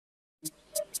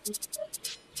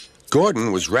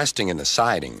Gordon was resting in the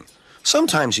siding.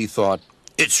 Sometimes he thought,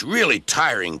 it's really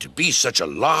tiring to be such a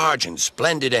large and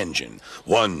splendid engine.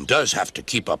 One does have to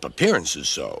keep up appearances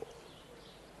so.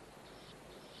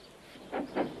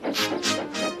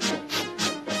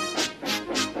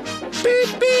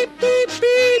 Beep, beep, beep,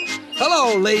 beep.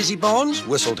 Hello, lazy bones,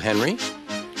 whistled Henry.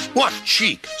 What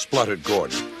cheek, spluttered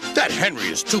Gordon. That Henry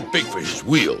is too big for his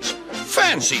wheels.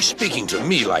 Fancy speaking to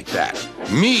me like that.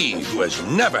 Me, who has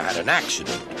never had an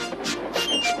accident.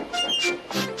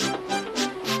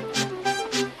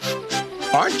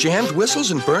 Aren't jammed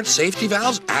whistles and burnt safety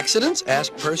valves accidents?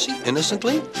 Asked Percy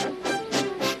innocently.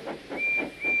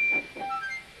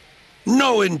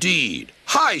 No, indeed.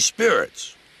 High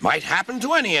spirits. Might happen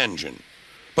to any engine.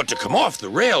 But to come off the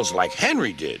rails like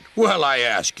Henry did, well, I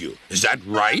ask you, is that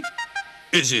right?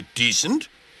 Is it decent?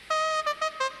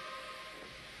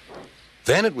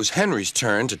 Then it was Henry's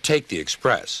turn to take the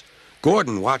express.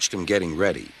 Gordon watched him getting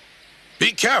ready.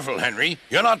 Be careful, Henry.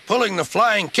 You're not pulling the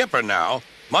flying kipper now.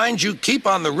 Mind you keep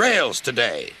on the rails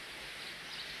today.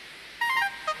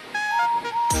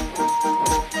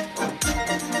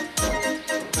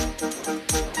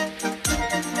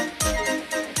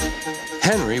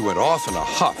 Henry went off in a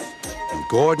huff, and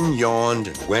Gordon yawned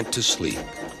and went to sleep.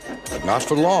 But not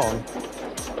for long.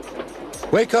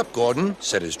 Wake up, Gordon,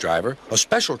 said his driver. A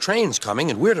special train's coming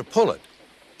and we're to pull it.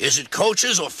 Is it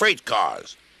coaches or freight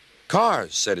cars?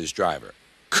 Cars, said his driver.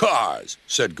 Cars,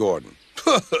 said Gordon.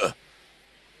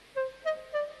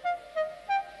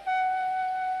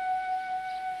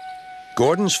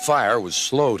 Gordon's fire was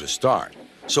slow to start,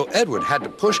 so Edward had to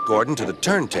push Gordon to the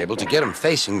turntable to get him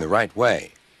facing the right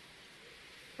way.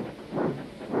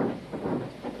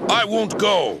 I won't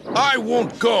go! I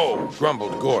won't go!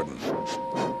 Grumbled Gordon.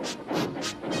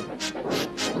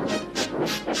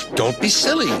 Don't be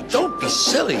silly! Don't be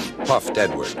silly! Puffed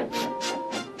Edward.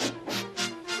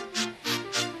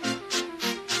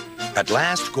 At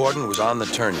last, Gordon was on the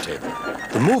turntable.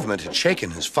 The movement had shaken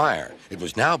his fire. It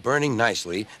was now burning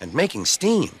nicely and making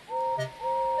steam.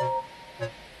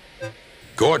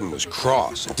 Gordon was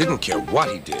cross and didn't care what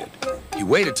he did. He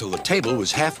waited till the table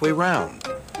was halfway round.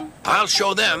 I'll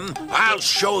show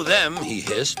them, he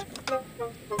hissed.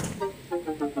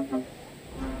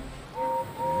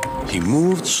 He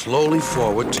moved slowly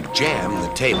forward to jam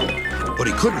the table, but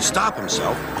he couldn't stop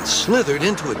himself and slithered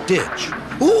into a ditch.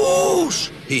 Whoosh!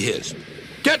 He hissed.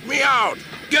 Get me out!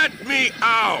 Get me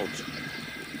out!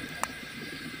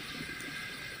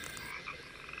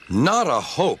 Not a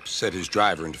hope, said his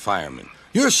driver and fireman.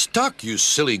 You're stuck, you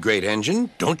silly great engine.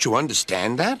 Don't you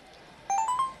understand that?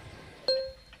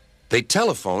 They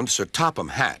telephoned Sir Topham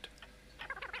Hatt.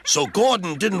 So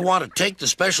Gordon didn't want to take the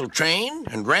special train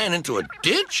and ran into a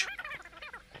ditch?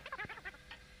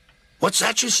 What's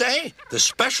that you say? The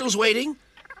special's waiting?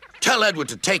 Tell Edward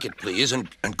to take it, please, and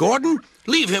Gordon,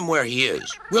 leave him where he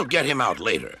is. We'll get him out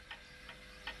later.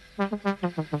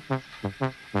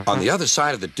 On the other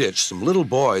side of the ditch, some little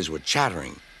boys were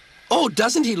chattering. Oh,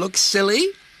 doesn't he look silly?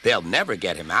 They'll never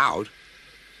get him out.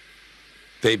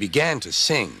 They began to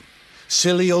sing.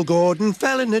 Silly old Gordon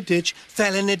fell in a ditch,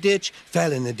 fell in a ditch,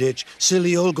 fell in a ditch.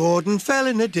 Silly old Gordon fell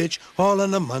in a ditch, all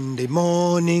on a Monday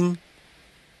morning.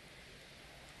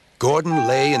 Gordon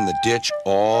lay in the ditch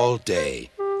all day.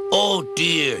 Oh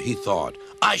dear, he thought,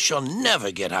 I shall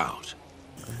never get out.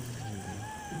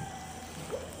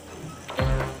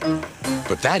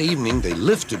 But that evening they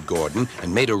lifted Gordon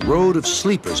and made a road of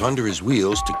sleepers under his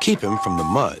wheels to keep him from the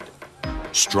mud.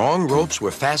 Strong ropes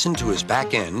were fastened to his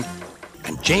back end,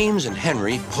 and James and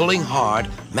Henry, pulling hard,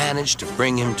 managed to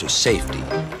bring him to safety.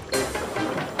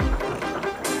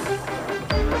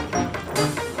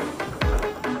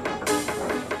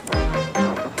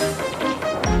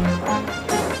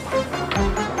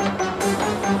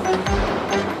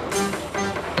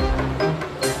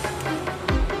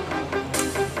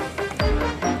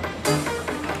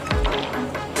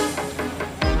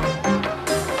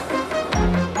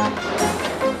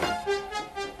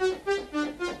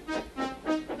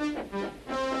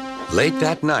 Late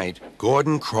that night,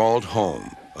 Gordon crawled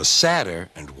home, a sadder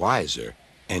and wiser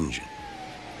engine.